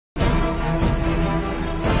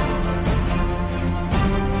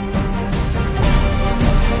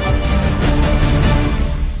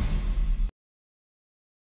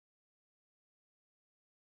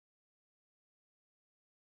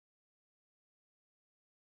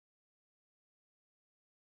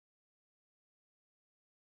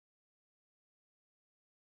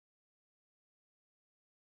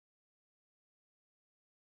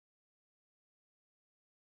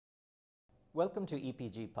Welcome to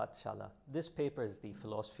EPG Pathshala. This paper is the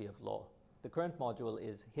philosophy of law. The current module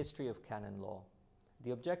is History of Canon Law.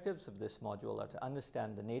 The objectives of this module are to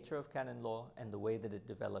understand the nature of canon law and the way that it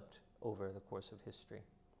developed over the course of history.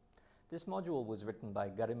 This module was written by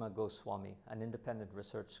Garima Goswami, an independent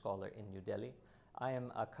research scholar in New Delhi. I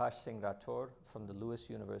am Akash Singh Rathore from the Lewis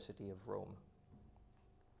University of Rome.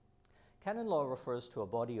 Canon law refers to a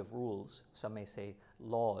body of rules, some may say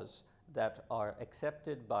laws, that are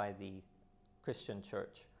accepted by the Christian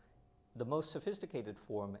Church. The most sophisticated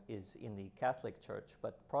form is in the Catholic Church,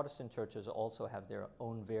 but Protestant churches also have their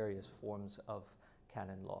own various forms of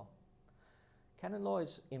canon law. Canon law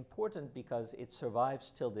is important because it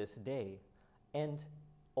survives till this day, and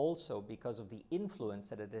also because of the influence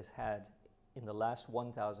that it has had in the last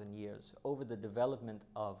 1,000 years over the development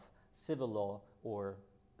of civil law or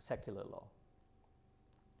secular law.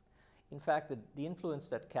 In fact, the influence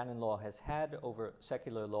that canon law has had over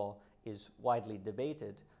secular law is widely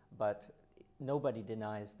debated, but nobody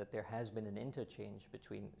denies that there has been an interchange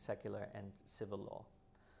between secular and civil law.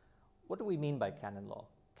 What do we mean by canon law?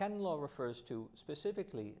 Canon law refers to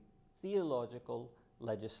specifically theological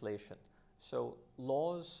legislation. So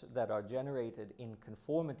laws that are generated in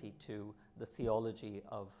conformity to the theology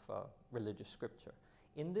of religious scripture.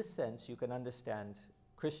 In this sense, you can understand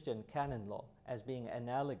Christian canon law as being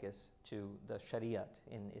analogous to the Shariat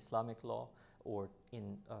in Islamic law or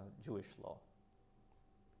in Jewish law.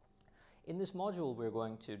 In this module, we're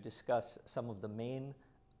going to discuss some of the main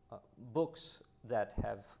books that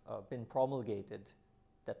have been promulgated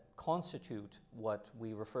that constitute what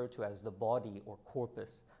we refer to as the body or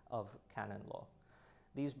corpus of canon law.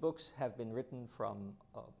 These books have been written from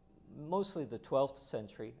mostly the 12th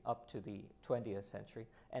century up to the 20th century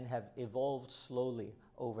and have evolved slowly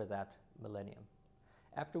over that millennium.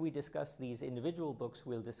 After we discuss these individual books,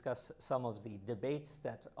 we'll discuss some of the debates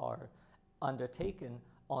that are undertaken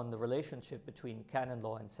on the relationship between canon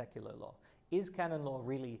law and secular law. Is canon law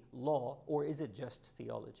really law, or is it just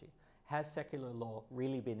theology? Has secular law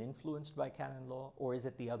really been influenced by canon law, or is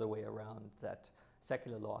it the other way around, that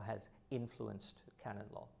secular law has influenced canon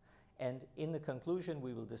law? And in the conclusion,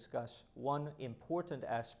 we will discuss one important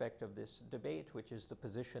aspect of this debate, which is the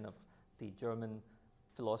position of the German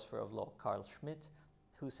philosopher of law, Carl Schmitt,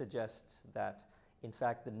 who suggests that, in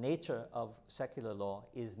fact, the nature of secular law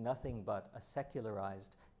is nothing but a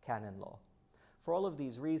secularized canon law. For all of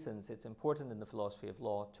these reasons, it's important in the philosophy of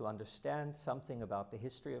law to understand something about the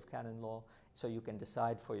history of canon law so you can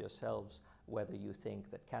decide for yourselves whether you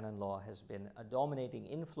think that canon law has been a dominating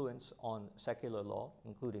influence on secular law,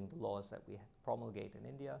 including the laws that we promulgate in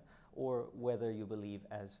India, or whether you believe,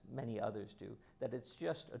 as many others do, that it's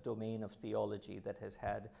just a domain of theology that has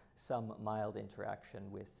had some mild interaction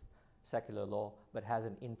with secular law but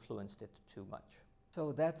hasn't influenced it too much.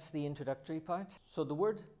 So that's the introductory part. So the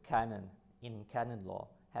word canon in canon law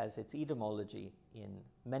has its etymology in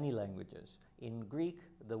many languages. In Greek,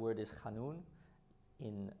 the word is chanun.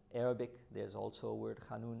 In Arabic, there's also a word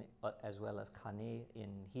chanun, as well as chaneh in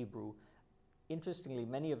Hebrew. Interestingly,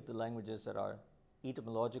 many of the languages that are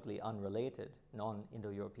etymologically unrelated,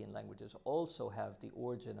 non-Indo-European languages, also have the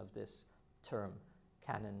origin of this term,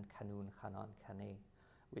 canon, kanun, chanan, chaneh,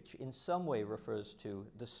 which in some way refers to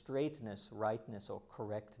the straightness, rightness, or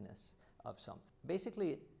correctness of something.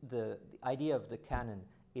 Basically, the idea of the canon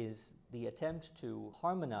is the attempt to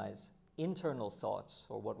harmonize internal thoughts,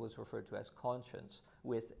 or what was referred to as conscience,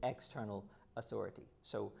 with external authority.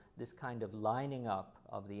 So this kind of lining up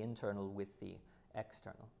of the internal with the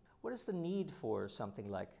external. What is the need for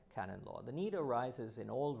something like canon law? The need arises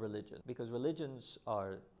in all religions because religions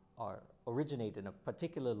originate in a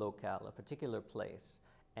particular locale, a particular place,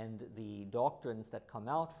 and the doctrines that come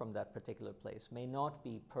out from that particular place may not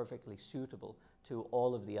be perfectly suitable to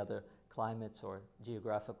all of the other climates or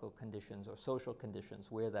geographical conditions or social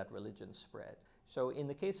conditions where that religion spread. So in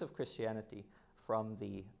the case of Christianity, from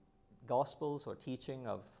the Gospels or teaching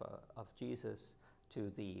of Jesus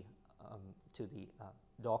to the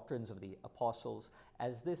doctrines of the apostles,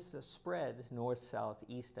 as this spread north, south,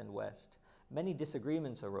 east, and west, many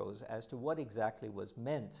disagreements arose as to what exactly was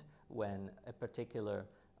meant when a particular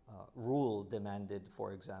rule demanded,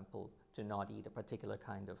 for example, to not eat a particular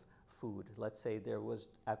kind of food. Let's say there was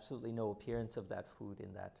absolutely no appearance of that food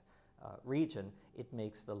in that region. It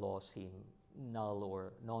makes the law seem null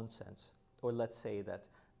or nonsense. Or let's say that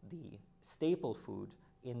the staple food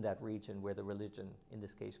in that region where the religion, in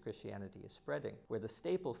this case Christianity, is spreading, where the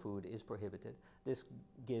staple food is prohibited, this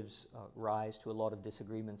gives rise to a lot of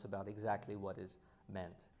disagreements about exactly what is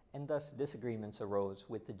meant. And thus disagreements arose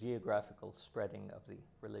with the geographical spreading of the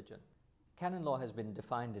religion. Canon law has been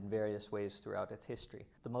defined in various ways throughout its history.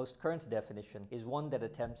 The most current definition is one that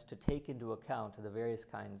attempts to take into account the various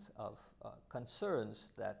kinds of concerns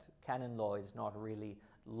that canon law is not really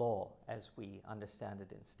law as we understand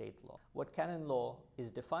it in state law. What canon law is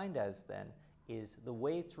defined as then is the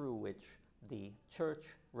way through which the church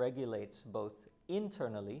regulates both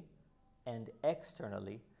internally and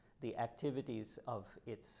externally the activities of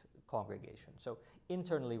its congregation. So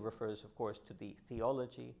internally refers, of course, to the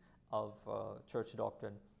theology of church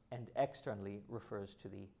doctrine, and externally refers to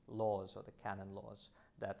the laws or the canon laws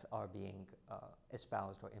that are being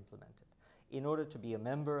espoused or implemented. In order to be a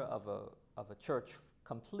member of a church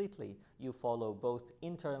completely, you follow both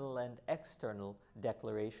internal and external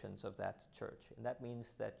declarations of that church. And that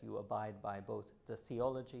means that you abide by both the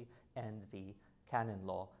theology and the canon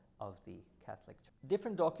law of the Catholic Church.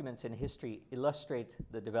 Different documents in history illustrate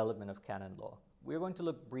the development of canon law. We're going to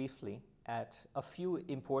look briefly at a few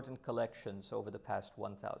important collections over the past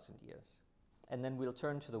 1,000 years. And then we'll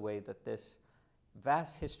turn to the way that this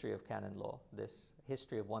vast history of canon law, this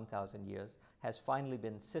history of 1,000 years, has finally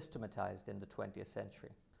been systematized in the 20th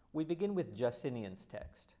century. We begin with Justinian's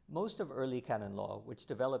text. Most of early canon law, which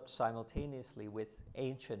developed simultaneously with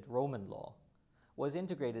ancient Roman law, was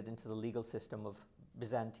integrated into the legal system of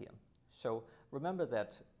Byzantium. So remember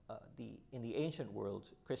that in the ancient world,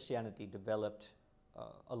 Christianity developed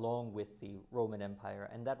along with the Roman Empire,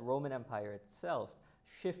 and that Roman Empire itself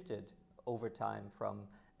shifted over time from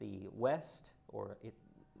the west,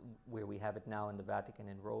 where we have it now in the Vatican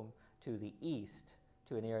in Rome, to the east,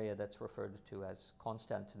 to an area that's referred to as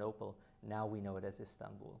Constantinople. Now we know it as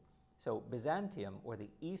Istanbul. So Byzantium, or the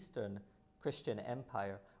Eastern Christian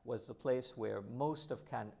Empire, was the place where most of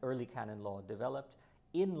early canon law developed,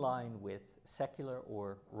 in line with secular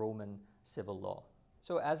or Roman civil law.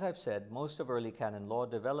 So as I've said, most of early canon law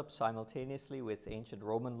developed simultaneously with ancient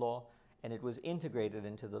Roman law, and it was integrated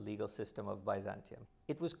into the legal system of Byzantium.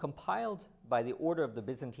 It was compiled by the order of the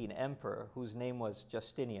Byzantine emperor, whose name was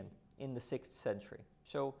Justinian, in the 6th century.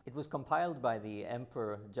 So it was compiled by the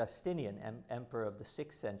Emperor Justinian, emperor of the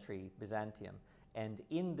 6th century Byzantium. And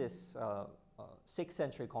in this 6th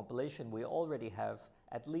century compilation, we already have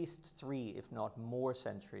at least 3, if not more,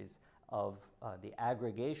 centuries of the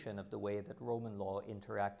aggregation of the way that Roman law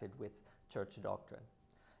interacted with church doctrine.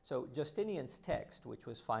 So Justinian's text, which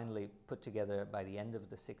was finally put together by the end of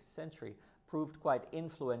the 6th century, proved quite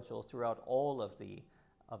influential throughout all of the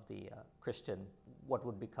Christian, what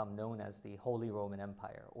would become known as the Holy Roman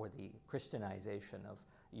Empire, or the Christianization of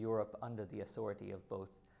Europe under the authority of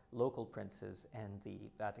both local princes and the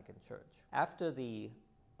Vatican Church. After the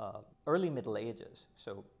early Middle Ages,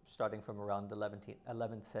 so starting from around the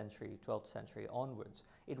 11th century, 12th century onwards,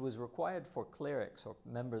 it was required for clerics or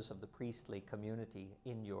members of the priestly community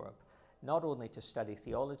in Europe not only to study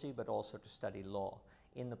theology but also to study law.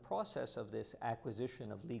 In the process of this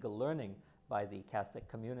acquisition of legal learning by the Catholic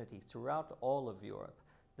community throughout all of Europe,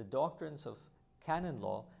 the doctrines of canon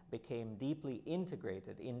law became deeply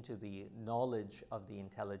integrated into the knowledge of the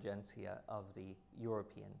intelligentsia of the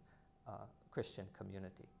European Christian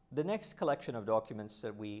community. The next collection of documents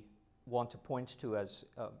that we want to point to as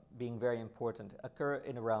being very important occur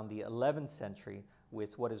in around the 11th century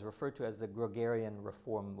with what is referred to as the Gregorian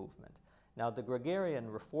Reform movement. Now, the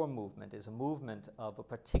Gregorian Reform movement is a movement of a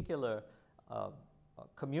particular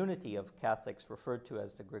community of Catholics referred to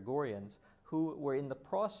as the Gregorians, who were in the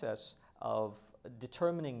process of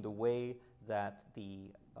determining the way that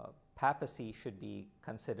the papacy should be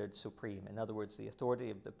considered supreme. In other words, the authority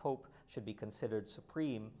of the Pope should be considered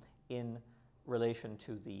supreme in relation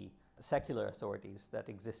to the secular authorities that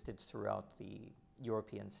existed throughout the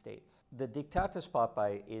European states. The Dictatus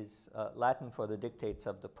Papae is Latin for the dictates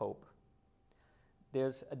of the Pope.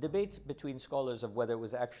 There's a debate between scholars of whether it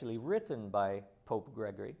was actually written by Pope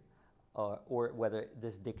Gregory or whether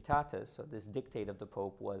this Dictatus, or this dictate of the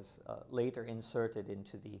Pope, was later inserted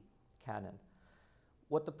into the canon.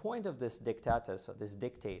 What the point of this Dictatus, or this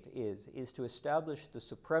dictate, is to establish the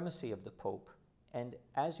supremacy of the Pope. And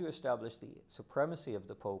as you establish the supremacy of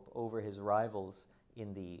the Pope over his rivals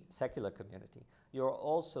in the secular community, you're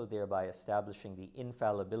also thereby establishing the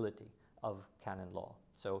infallibility of canon law.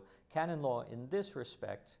 So canon law in this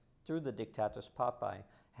respect, through the Dictatus Papae,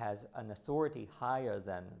 has an authority higher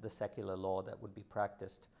than the secular law that would be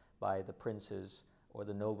practiced by the princes or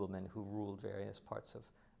the noblemen who ruled various parts of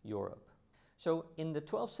Europe. So in the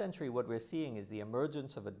 12th century, what we're seeing is the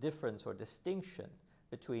emergence of a difference or distinction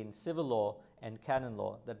between civil law and canon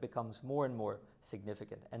law that becomes more and more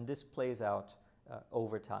significant. And this plays out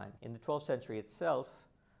over time. In the 12th century itself,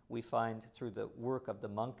 we find through the work of the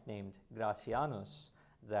monk named Gracianus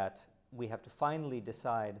that we have to finally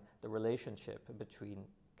decide the relationship between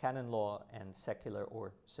canon law and secular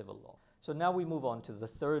or civil law. So now we move on to the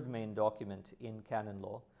third main document in canon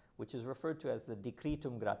law, which is referred to as the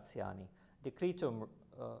Decretum Gratiani. Decretum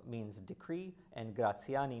means decree, and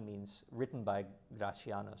Gratiani means written by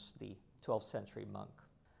Gratianus, the 12th century monk.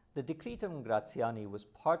 The Decretum Gratiani was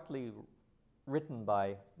partly written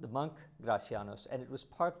by the monk Gratianus, and it was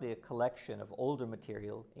partly a collection of older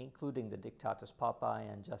material, including the Dictatus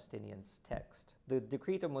Papae and Justinian's text. The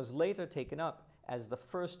Decretum was later taken up as the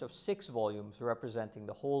first of 6 volumes representing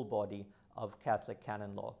the whole body of Catholic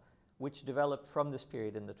canon law, which developed from this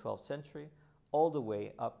period in the 12th century all the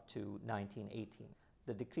way up to 1918.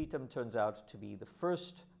 The Decretum turns out to be the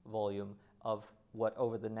first volume of what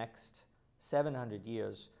over the next 700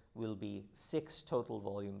 years will be 6 total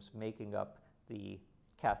volumes making up the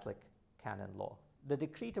Catholic canon law. The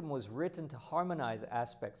Decretum was written to harmonize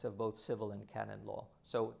aspects of both civil and canon law.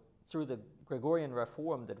 So through the Gregorian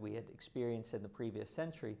reform that we had experienced in the previous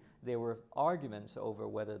century, there were arguments over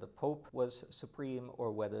whether the Pope was supreme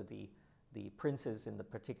or whether the princes in the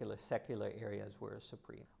particular secular areas were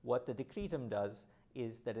supreme. What the Decretum does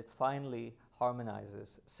is that it finally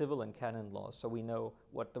harmonizes civil and canon law, so we know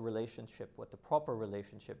what the proper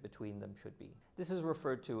relationship between them should be. This is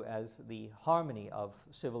referred to as the harmony of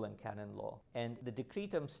civil and canon law. And the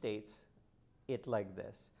Decretum states it like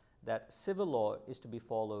this, that civil law is to be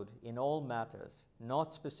followed in all matters,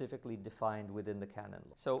 not specifically defined within the canon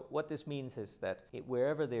law. So what this means is that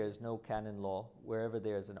wherever there is no canon law, wherever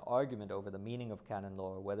there is an argument over the meaning of canon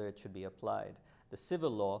law or whether it should be applied, the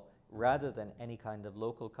civil law, rather than any kind of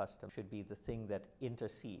local custom, should be the thing that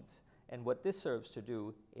intercedes. And what this serves to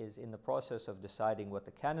do is, in the process of deciding what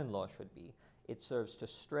the canon law should be, it serves to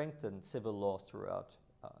strengthen civil law throughout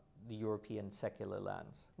the European secular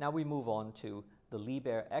lands. Now we move on to the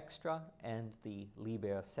Liber Extra and the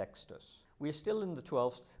Liber Sextus. We're still in the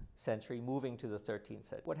 12th century, moving to the 13th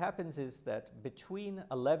century. What happens is that between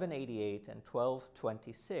 1188 and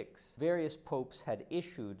 1226, various popes had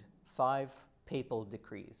issued 5 papal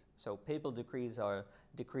decrees. So papal decrees are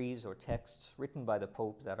decrees or texts written by the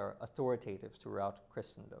Pope that are authoritative throughout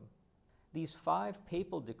Christendom. These 5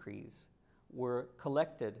 papal decrees were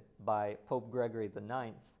collected by Pope Gregory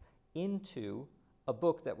IX into a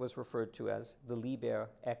book that was referred to as the Liber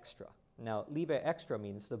Extra. Now, Liber Extra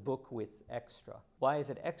means the book with extra. Why is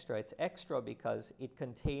it extra? It's extra because it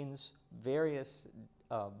contains various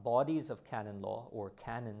bodies of canon law, or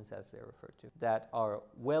canons as they're referred to, that are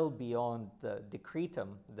well beyond the decretum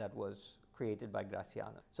that was created by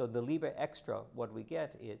Gratianus. So the Liber Extra, what we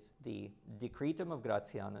get is the decretum of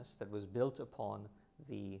Gratianus that was built upon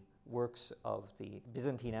the works of the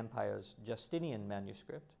Byzantine Empire's Justinian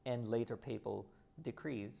manuscript and later papal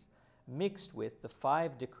decrees, mixed with the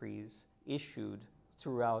 5 decrees issued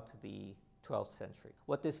throughout the 12th century.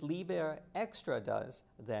 What this Liber Extra does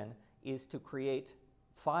then is to create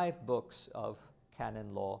 5 books of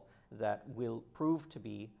canon law that will prove to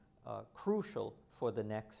be crucial for the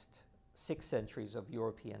next 6 centuries of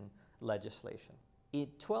European legislation. In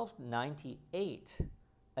 1298,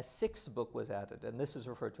 a 6th book was added, and this is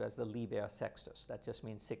referred to as the Liber Sextus. That just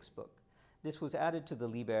means 6th book. This was added to the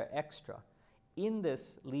Liber Extra. In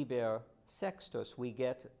this Liber Sextus, we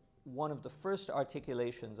get one of the first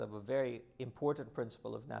articulations of a very important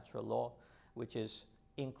principle of natural law, which is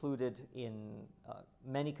included in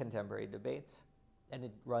many contemporary debates, and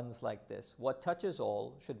it runs like this: what touches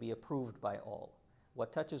all should be approved by all.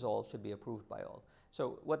 What touches all should be approved by all.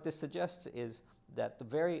 So what this suggests is that the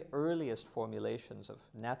very earliest formulations of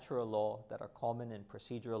natural law that are common in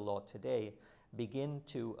procedural law today begin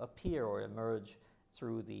to appear or emerge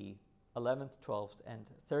through the 11th, 12th, and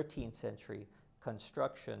 13th century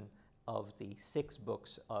construction of the 6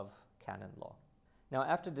 books of canon law. Now,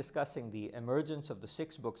 after discussing the emergence of the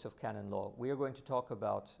 6 books of canon law, we are going to talk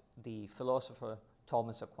about the philosopher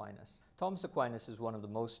Thomas Aquinas. Thomas Aquinas is one of the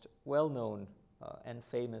most well-known and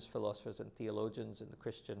famous philosophers and theologians in the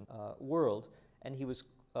Christian world, and he was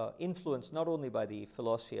influenced not only by the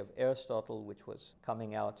philosophy of Aristotle, which was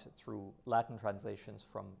coming out through Latin translations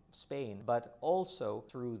from Spain, but also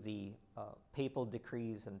through the papal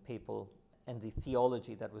decrees and the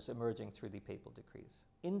theology that was emerging through the papal decrees.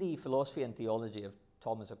 In the philosophy and theology of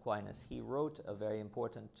Thomas Aquinas, he wrote a very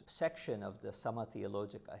important section of the Summa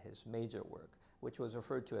Theologica, his major work, which was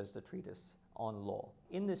referred to as the Treatise on Law.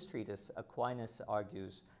 In this treatise, Aquinas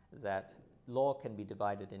argues that law can be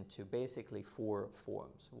divided into basically 4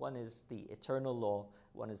 forms. One is the eternal law,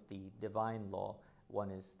 one is the divine law, one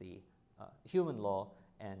is the human law,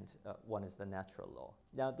 and one is the natural law.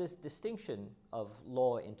 Now, this distinction of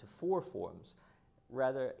law into 4 forms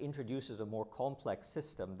rather introduces a more complex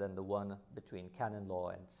system than the one between canon law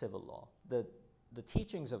and civil law. The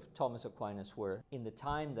teachings of Thomas Aquinas were, in the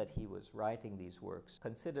time that he was writing these works,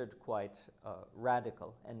 considered quite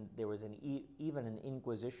radical, and there was even an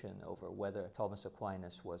inquisition over whether Thomas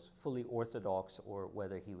Aquinas was fully orthodox or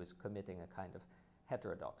whether he was committing a kind of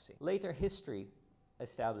heterodoxy. Later history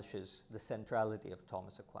establishes the centrality of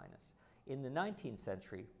Thomas Aquinas. In the 19th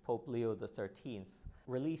century, Pope Leo XIII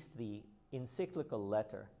released the encyclical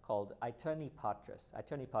letter called Aeterni Patris.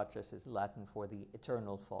 Aeterni Patris is Latin for the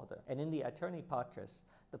Eternal Father. And in the Aeterni Patris,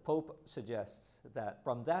 the Pope suggests that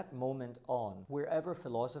from that moment on, wherever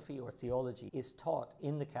philosophy or theology is taught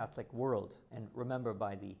in the Catholic world, and remember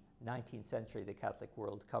by the 19th century, the Catholic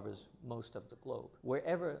world covers most of the globe.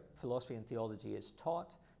 Wherever philosophy and theology is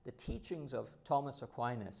taught, the teachings of Thomas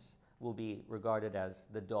Aquinas will be regarded as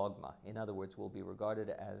the dogma. In other words, will be regarded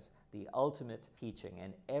as the ultimate teaching,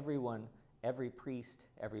 and everyone, every priest,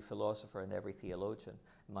 every philosopher, and every theologian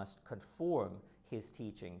must conform his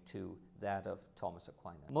teaching to that of Thomas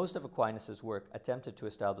Aquinas. Most of Aquinas' work attempted to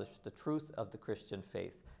establish the truth of the Christian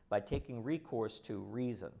faith by taking recourse to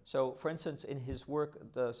reason. So, for instance, in his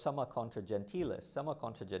work, the Summa Contra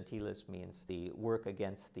Gentiles means the work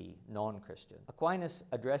against the non-Christian. Aquinas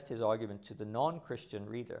addressed his argument to the non-Christian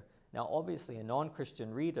reader. Now, obviously, a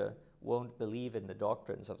non-Christian reader won't believe in the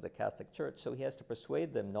doctrines of the Catholic Church, so he has to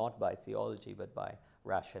persuade them not by theology, but by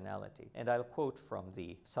rationality. And I'll quote from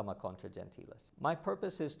the Summa Contra Gentiles. "My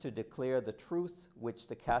purpose is to declare the truth which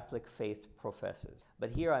the Catholic faith professes. But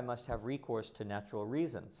here I must have recourse to natural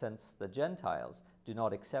reason, since the Gentiles do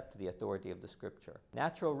not accept the authority of the Scripture.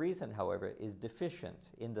 Natural reason, however, is deficient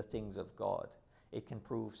in the things of God. It can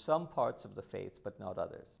prove some parts of the faith, but not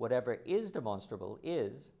others. Whatever is demonstrable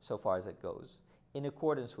is, so far as it goes, in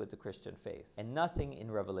accordance with the Christian faith, and nothing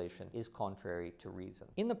in revelation is contrary to reason."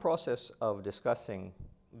 In the process of discussing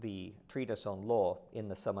the treatise on law in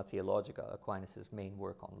the Summa Theologica, Aquinas' main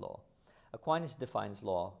work on law, Aquinas defines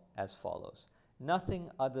law as follows: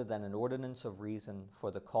 "Nothing other than an ordinance of reason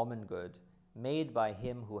for the common good, made by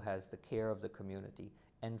him who has the care of the community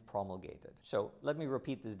and promulgated." So let me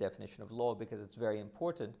repeat this definition of law because it's very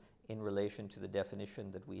important in relation to the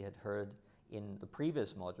definition that we had heard in the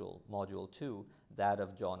previous module, Module 2, that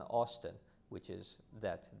of John Austin, which is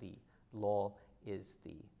that the law is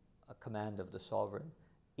the command of the sovereign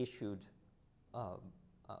issued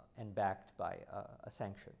and backed by a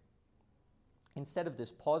sanction. Instead of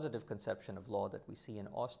this positive conception of law that we see in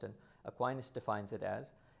Austin, Aquinas defines it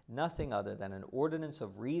as nothing other than an ordinance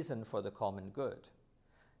of reason for the common good.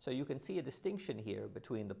 So you can see a distinction here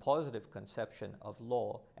between the positive conception of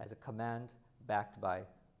law as a command backed by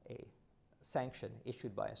a sanction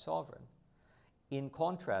issued by a sovereign, in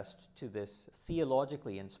contrast to this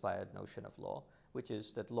theologically inspired notion of law, which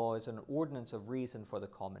is that law is an ordinance of reason for the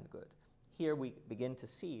common good. Here we begin to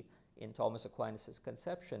see in Thomas Aquinas'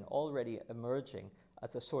 conception already emerging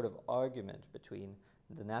as a sort of argument between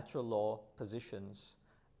the natural law positions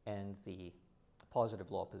and the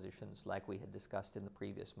positive law positions, like we had discussed in the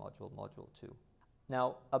previous module, Module 2.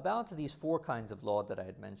 Now, about these four kinds of law that I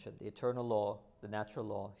had mentioned, the eternal law, the natural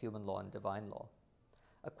law, human law, and divine law,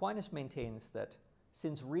 Aquinas maintains that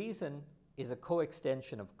since reason is a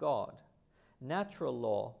coextension of God, natural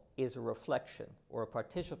law is a reflection or a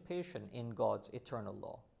participation in God's eternal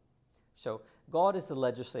law. So God is the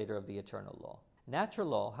legislator of the eternal law. Natural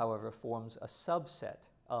law, however, forms a subset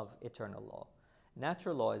of eternal law.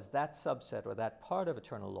 Natural law is that subset or that part of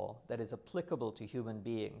eternal law that is applicable to human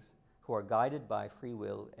beings who are guided by free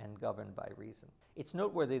will and governed by reason. It's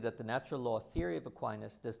noteworthy that the natural law theory of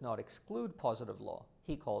Aquinas does not exclude positive law.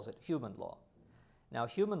 He calls it human law. Now,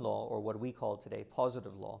 human law, or what we call today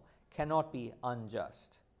positive law, cannot be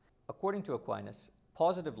unjust. According to Aquinas,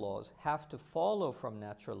 positive laws have to follow from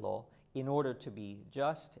natural law in order to be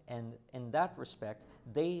just, and in that respect,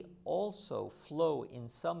 they also flow in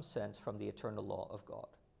some sense from the eternal law of God.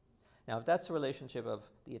 Now, if that's the relationship of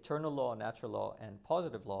the eternal law, natural law, and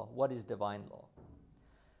positive law, what is divine law?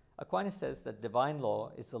 Aquinas says that divine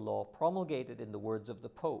law is the law promulgated in the words of the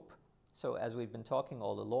Pope. So, as we've been talking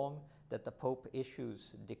all along, that the Pope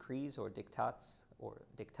issues decrees or dictats or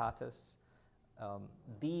dictatus,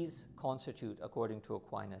 these constitute, according to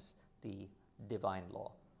Aquinas, the divine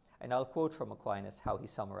law. And I'll quote from Aquinas how he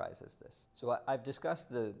summarizes this. So I've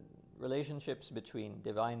discussed the relationships between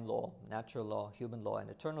divine law, natural law, human law, and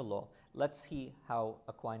eternal law. Let's see how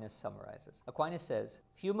Aquinas summarizes. Aquinas says,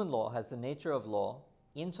 human law has the nature of law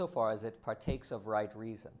insofar as it partakes of right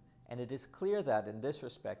reason, And it is clear that, in this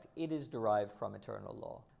respect, it is derived from eternal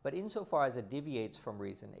law. But insofar as it deviates from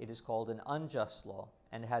reason, it is called an unjust law,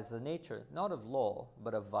 and has the nature not of law,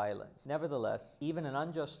 but of violence. Nevertheless, even an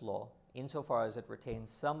unjust law, insofar as it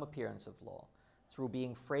retains some appearance of law, through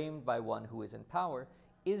being framed by one who is in power,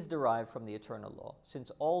 is derived from the eternal law, since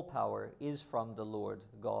all power is from the Lord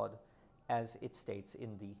God, as it states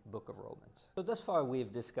in the book of Romans. So thus far we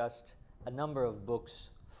have discussed a number of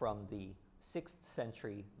books from the 6th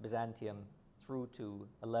century Byzantium through to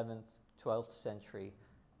 11th, 12th century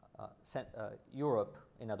Europe,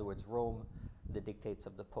 in other words Rome, the dictates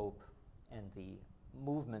of the Pope, and the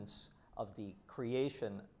movements of the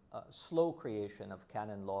creation, slow creation of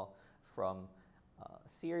canon law from a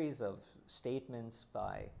series of statements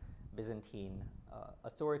by Byzantine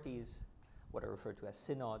authorities, what are referred to as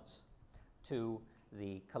synods, to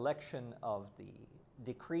the collection of the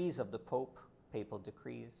decrees of the Pope, papal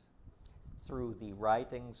decrees, through the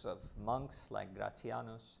writings of monks like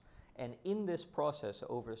Gratianus. And in this process,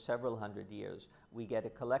 over several hundred years, we get a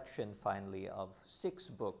collection finally of 6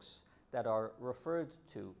 books that are referred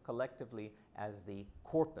to collectively as the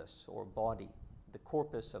corpus or body, the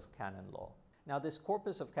corpus of canon law. Now this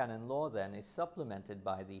corpus of canon law then is supplemented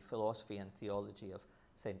by the philosophy and theology of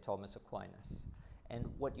St. Thomas Aquinas. And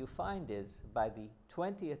what you find is by the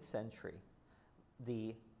 20th century,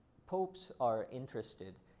 the popes are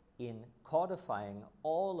interested in codifying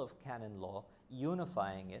all of canon law,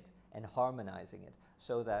 unifying it and harmonizing it,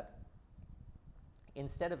 so that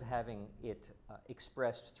instead of having it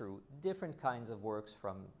expressed through different kinds of works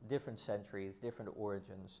from different centuries, different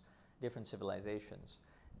origins, different civilizations,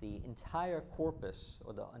 the entire corpus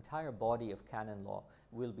or the entire body of canon law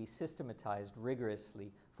will be systematized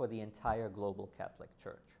rigorously for the entire global Catholic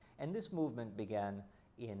Church. And this movement began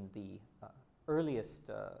in the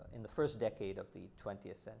in the first decade of the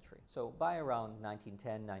 20th century. So by around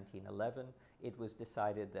 1910, 1911, it was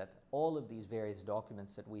decided that all of these various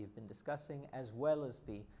documents that we've been discussing, as well as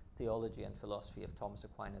the theology and philosophy of Thomas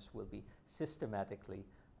Aquinas, will be systematically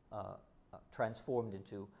transformed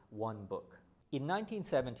into one book. In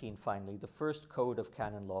 1917, finally, the first code of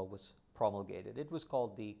canon law was promulgated. It was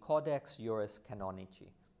called the Codex Juris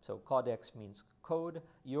Canonici. So codex means code,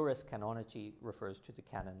 juris canonici refers to the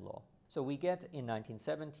canon law. So we get in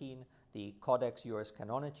 1917 the Codex Juris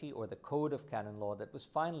Canonici, or the Code of Canon Law, that was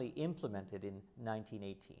finally implemented in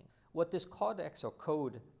 1918. What this codex or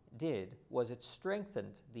code did was it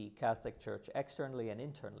strengthened the Catholic Church externally and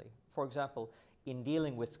internally. For example, in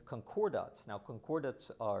dealing with concordats, now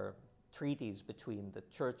concordats are treaties between the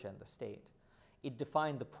church and the state. It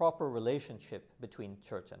defined the proper relationship between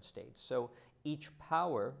church and state. So each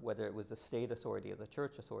power, whether it was the state authority or the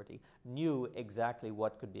church authority, knew exactly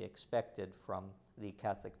what could be expected from the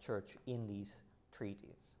Catholic Church in these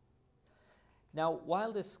treaties. Now,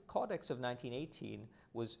 while this Codex of 1918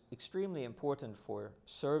 was extremely important for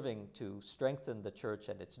serving to strengthen the church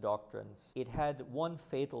and its doctrines, it had one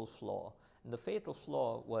fatal flaw. And the fatal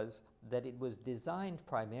flaw was that it was designed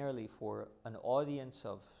primarily for an audience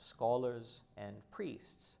of scholars and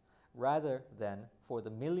priests, rather than for the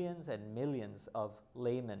millions and millions of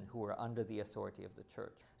laymen who were under the authority of the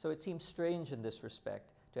church. So it seems strange in this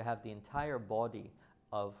respect to have the entire body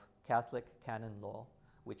of Catholic canon law,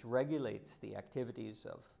 which regulates the activities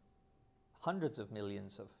of hundreds of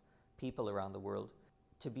millions of people around the world,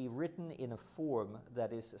 to be written in a form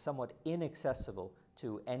that is somewhat inaccessible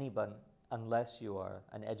to anyone unless you are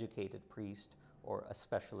an educated priest or a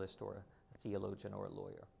specialist or a theologian or a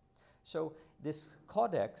lawyer. So this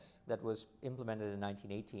codex that was implemented in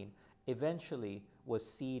 1918 eventually was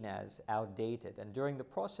seen as outdated, and during the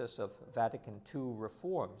process of Vatican II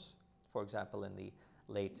reforms, for example in the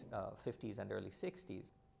late 50s and early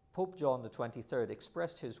 60s, Pope John XXIII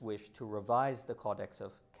expressed his wish to revise the Codex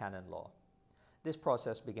of Canon Law. This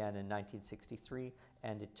process began in 1963,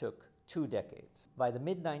 and it took 2 decades. By the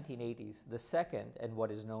mid-1980s, the second and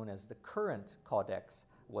what is known as the current Codex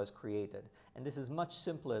was created, and this is much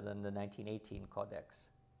simpler than the 1918 Codex.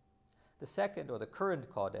 The second, or the current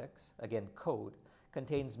Codex, again code,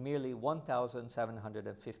 contains merely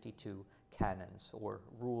 1,752 canons, or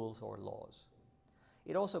rules or laws.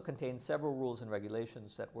 It also contains several rules and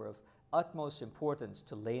regulations that were of utmost importance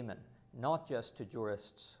to laymen, not just to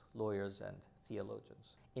jurists, lawyers, and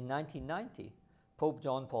theologians. In 1990, Pope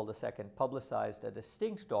John Paul II publicized a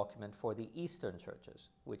distinct document for the Eastern churches,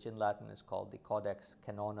 which in Latin is called the Codex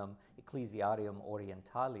Canonum Ecclesiarum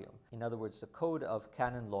Orientalium. In other words, the code of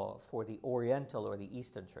canon law for the Oriental or the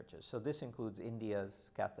Eastern churches. So this includes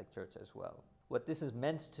India's Catholic Church as well. What this is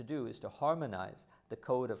meant to do is to harmonize the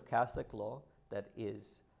code of Catholic law that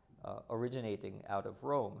is originating out of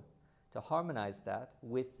Rome to harmonize that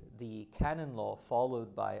with the canon law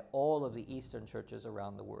followed by all of the Eastern churches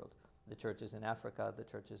around the world, the churches in Africa, the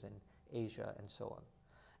churches in Asia, and so on.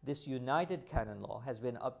 This united canon law has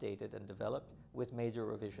been updated and developed with major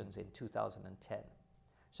revisions in 2010.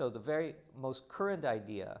 So the very most current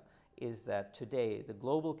idea is that today the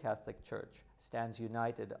global Catholic Church stands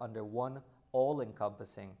united under one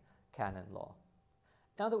all-encompassing canon law.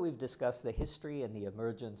 Now that we've discussed the history and the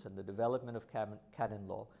emergence and the development of canon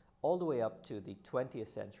law all the way up to the 20th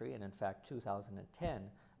century, and in fact 2010,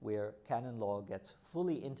 where canon law gets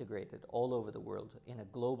fully integrated all over the world in a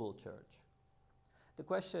global church, the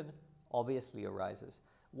question obviously arises,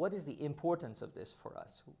 what is the importance of this for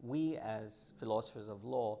us? We as philosophers of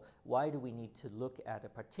law, why do we need to look at a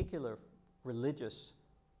particular religious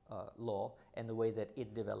law and the way that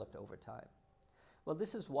it developed over time? Well,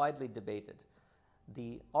 this is widely debated.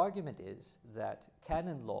 The argument is that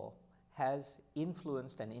canon law has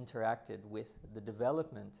influenced and interacted with the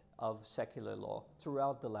development of secular law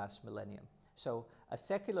throughout the last millennium. So a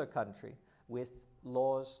secular country with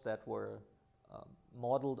laws that were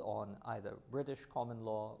modeled on either British common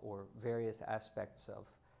law or various aspects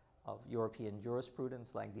of European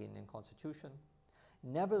jurisprudence like the Indian Constitution,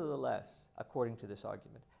 nevertheless, according to this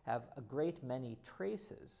argument, have a great many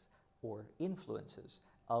traces or influences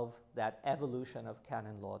of that evolution of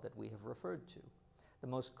canon law that we have referred to. The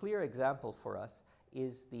most clear example for us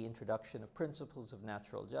is the introduction of principles of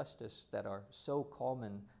natural justice that are so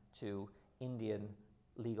common to Indian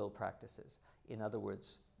legal practices. In other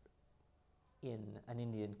words, in an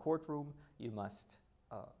Indian courtroom, you must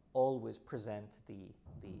always present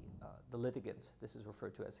the litigants. This is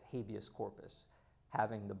referred to as habeas corpus,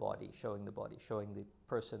 having the body, showing the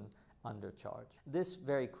person under charge. This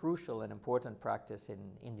very crucial and important practice in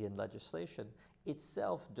Indian legislation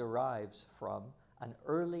itself derives from an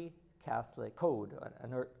early Catholic code,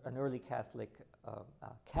 an early Catholic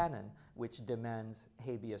canon, which demands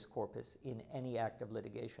habeas corpus in any act of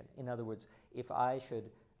litigation. In other words, if I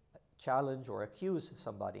should challenge or accuse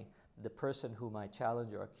somebody, the person whom I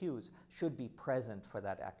challenge or accuse should be present for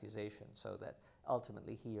that accusation so that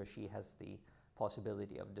ultimately he or she has the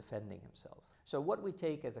possibility of defending himself. So what we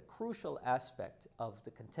take as a crucial aspect of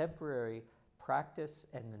the contemporary practice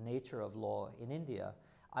and the nature of law in India,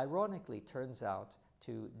 ironically turns out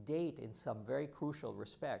to date in some very crucial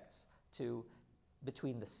respects to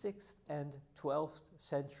between the 6th and 12th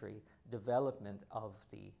century development of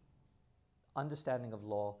the understanding of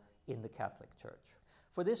law in the Catholic Church.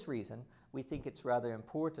 For this reason, we think it's rather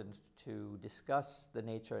important to discuss the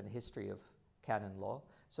nature and history of canon law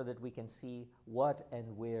so that we can see what and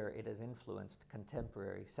where it has influenced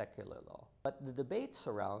contemporary secular law. But the debate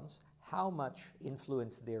surrounds how much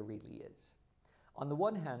influence there really is. On the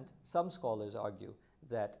one hand, some scholars argue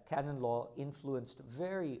that canon law influenced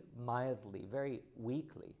very mildly, very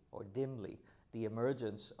weakly or dimly the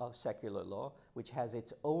emergence of secular law, which has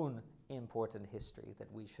its own important history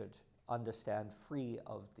that we should understand free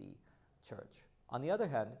of the church. On the other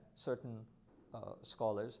hand, certain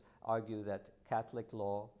scholars argue that Catholic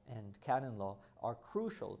law and canon law are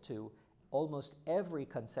crucial to almost every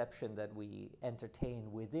conception that we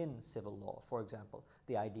entertain within civil law. For example,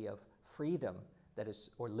 the idea of freedom that is,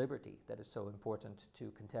 or liberty that is so important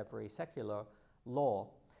to contemporary secular law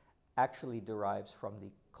actually derives from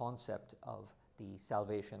the concept of the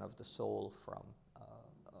salvation of the soul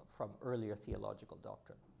from earlier theological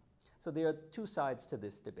doctrine. So there are two sides to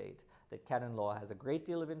this debate, that canon law has a great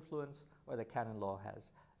deal of influence or that canon law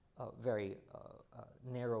has a very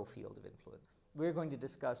narrow field of influence. We're going to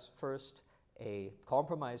discuss first a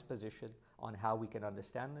compromise position on how we can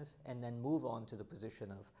understand this, and then move on to the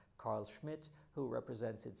position of Carl Schmitt, who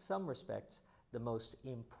represents in some respects the most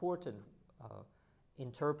important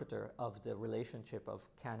interpreter of the relationship of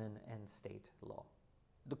canon and state law.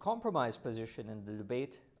 The compromise position in the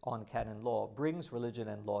debate on canon law brings religion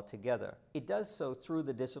and law together. It does so through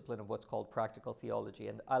the discipline of what's called practical theology,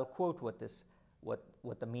 and I'll quote what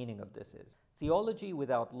the meaning of this is. Theology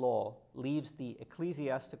without law leaves the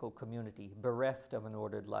ecclesiastical community bereft of an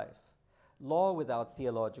ordered life. Law without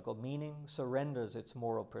theological meaning surrenders its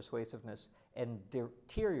moral persuasiveness and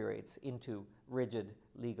deteriorates into rigid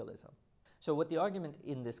legalism. So what the argument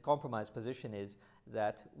in this compromise position is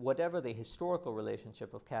that whatever the historical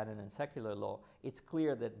relationship of canon and secular law, it's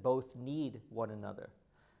clear that both need one another.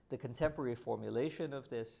 The contemporary formulation of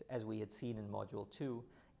this, as we had seen in Module 2,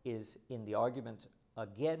 is in the argument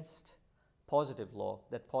against positive law,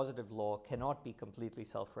 that positive law cannot be completely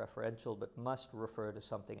self-referential but must refer to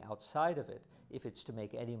something outside of it if it's to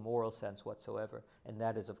make any moral sense whatsoever, and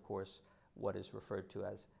that is, of course, what is referred to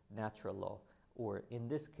as natural law, or in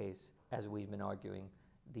this case, as we've been arguing,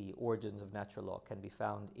 the origins of natural law can be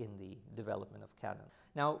found in the development of canon.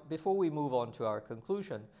 Now, before we move on to our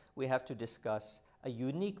conclusion, we have to discuss a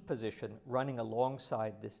unique position running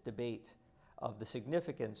alongside this debate of the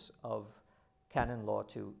significance of canon law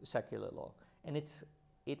to secular law. And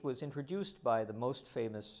it was introduced by the most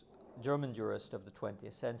famous German jurist of the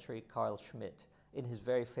 20th century, Carl Schmitt, in his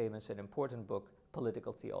very famous and important book,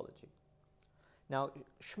 Political Theology. Now,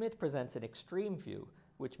 Schmitt presents an extreme view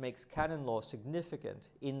which makes canon law significant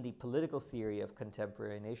in the political theory of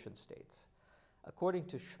contemporary nation states. According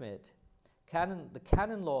to Schmitt, the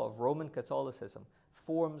canon law of Roman Catholicism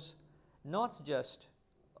forms not just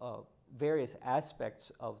various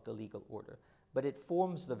aspects of the legal order, but it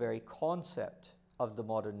forms the very concept of the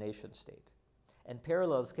modern nation state. And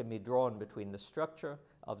parallels can be drawn between the structure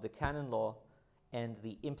of the canon law and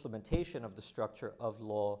the implementation of the structure of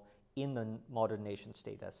law in the modern nation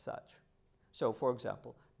state as such. So, for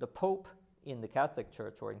example, the Pope in the Catholic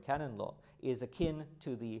Church or in canon law is akin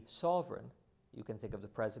to the sovereign, you can think of the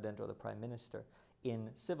president or the prime minister, in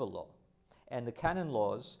civil law. And the canon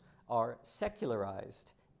laws are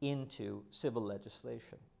secularized into civil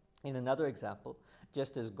legislation. In another example,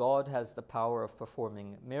 just as God has the power of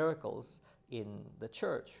performing miracles in the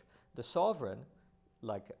church, the sovereign,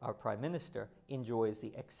 like our prime minister, enjoys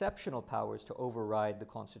the exceptional powers to override the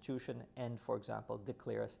constitution and, for example,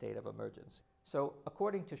 declare a state of emergency. So,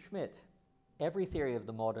 according to Schmitt, every theory of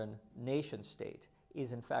the modern nation state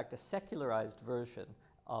is in fact a secularized version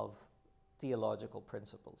of theological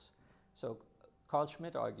principles. So, Carl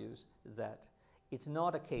Schmitt argues that it's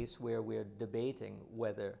not a case where we're debating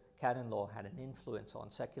whether canon law had an influence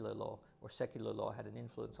on secular law or secular law had an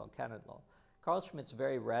influence on canon law. Carl Schmitt's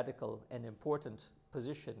very radical and important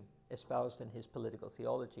position espoused in his political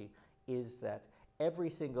theology is that every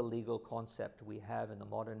single legal concept we have in the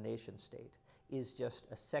modern nation state is just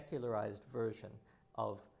a secularized version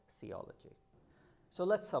of theology. So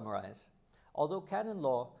let's summarize. Although canon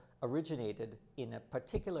law originated in a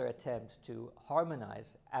particular attempt to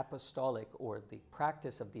harmonize apostolic, or the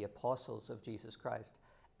practice of the apostles of Jesus Christ,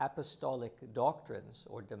 apostolic doctrines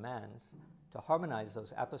or demands, to harmonize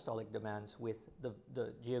those apostolic demands with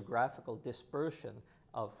the geographical dispersion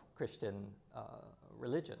of Christian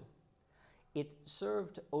religion, it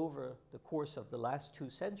served over the course of the last 2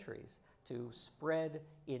 centuries to spread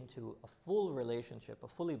into a full relationship, a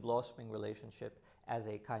fully blossoming relationship as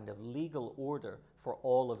a kind of legal order for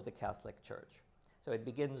all of the Catholic Church. So it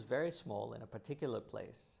begins very small in a particular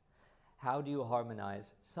place. How do you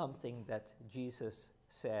harmonize something that Jesus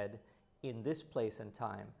said in this place and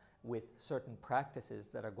time with certain practices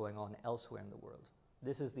that are going on elsewhere in the world?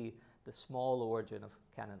 This is the small origin of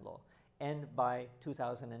canon law. And by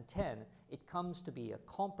 2010, it comes to be a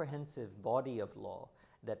comprehensive body of law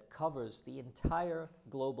that covers the entire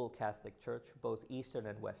global Catholic Church, both Eastern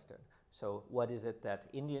and Western. So what is it that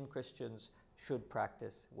Indian Christians should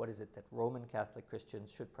practice? What is it that Roman Catholic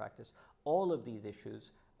Christians should practice? All of these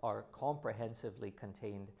issues are comprehensively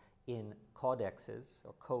contained in codexes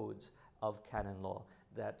or codes of canon law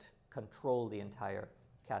that control the entire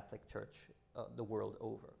Catholic Church the world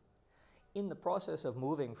over. In the process of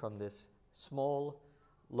moving from this small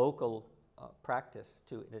local practice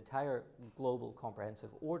to an entire global comprehensive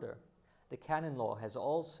order, the canon law has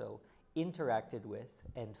also interacted with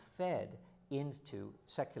and fed into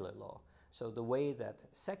secular law. So the way that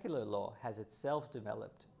secular law has itself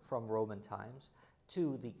developed from Roman times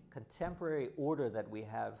to the contemporary order that we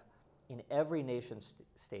have in every nation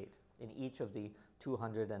state, in each of the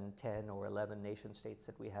 210 or 11 nation states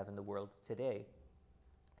that we have in the world today,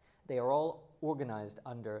 they are all organized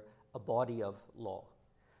under a body of law.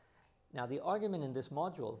 Now, the argument in this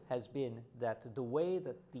module has been that the way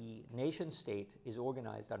that the nation state is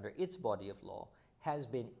organized under its body of law has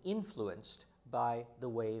been influenced by the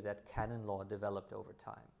way that canon law developed over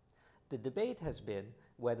time. The debate has been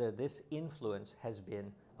whether this influence has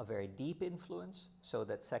been a very deep influence, so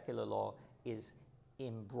that secular law is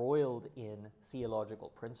embroiled in theological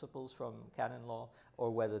principles from canon law, or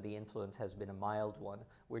whether the influence has been a mild one,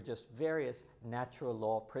 where just various natural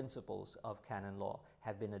law principles of canon law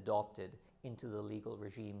have been adopted into the legal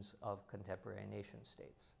regimes of contemporary nation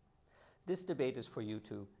states. This debate is for you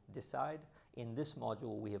to decide. In this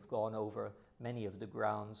module, we have gone over many of the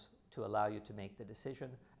grounds to allow you to make the decision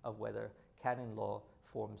of whether canon law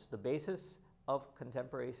forms the basis of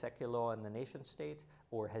contemporary secular law in the nation state,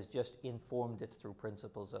 or has just informed it through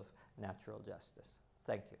principles of natural justice.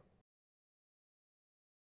 Thank you.